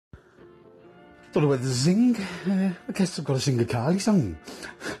Don't know whether to sing. I guess I've got to sing a Carly song.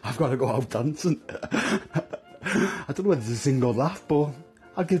 I've got to go out dancing. I don't know whether to sing or laugh, but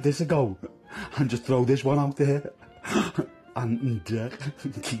I'll give this a go. And just throw this one out there. And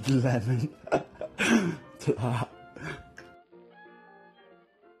Keith Lemon. To that.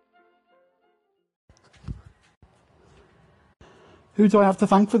 Who do I have to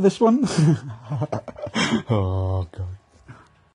thank for this one? Oh, God.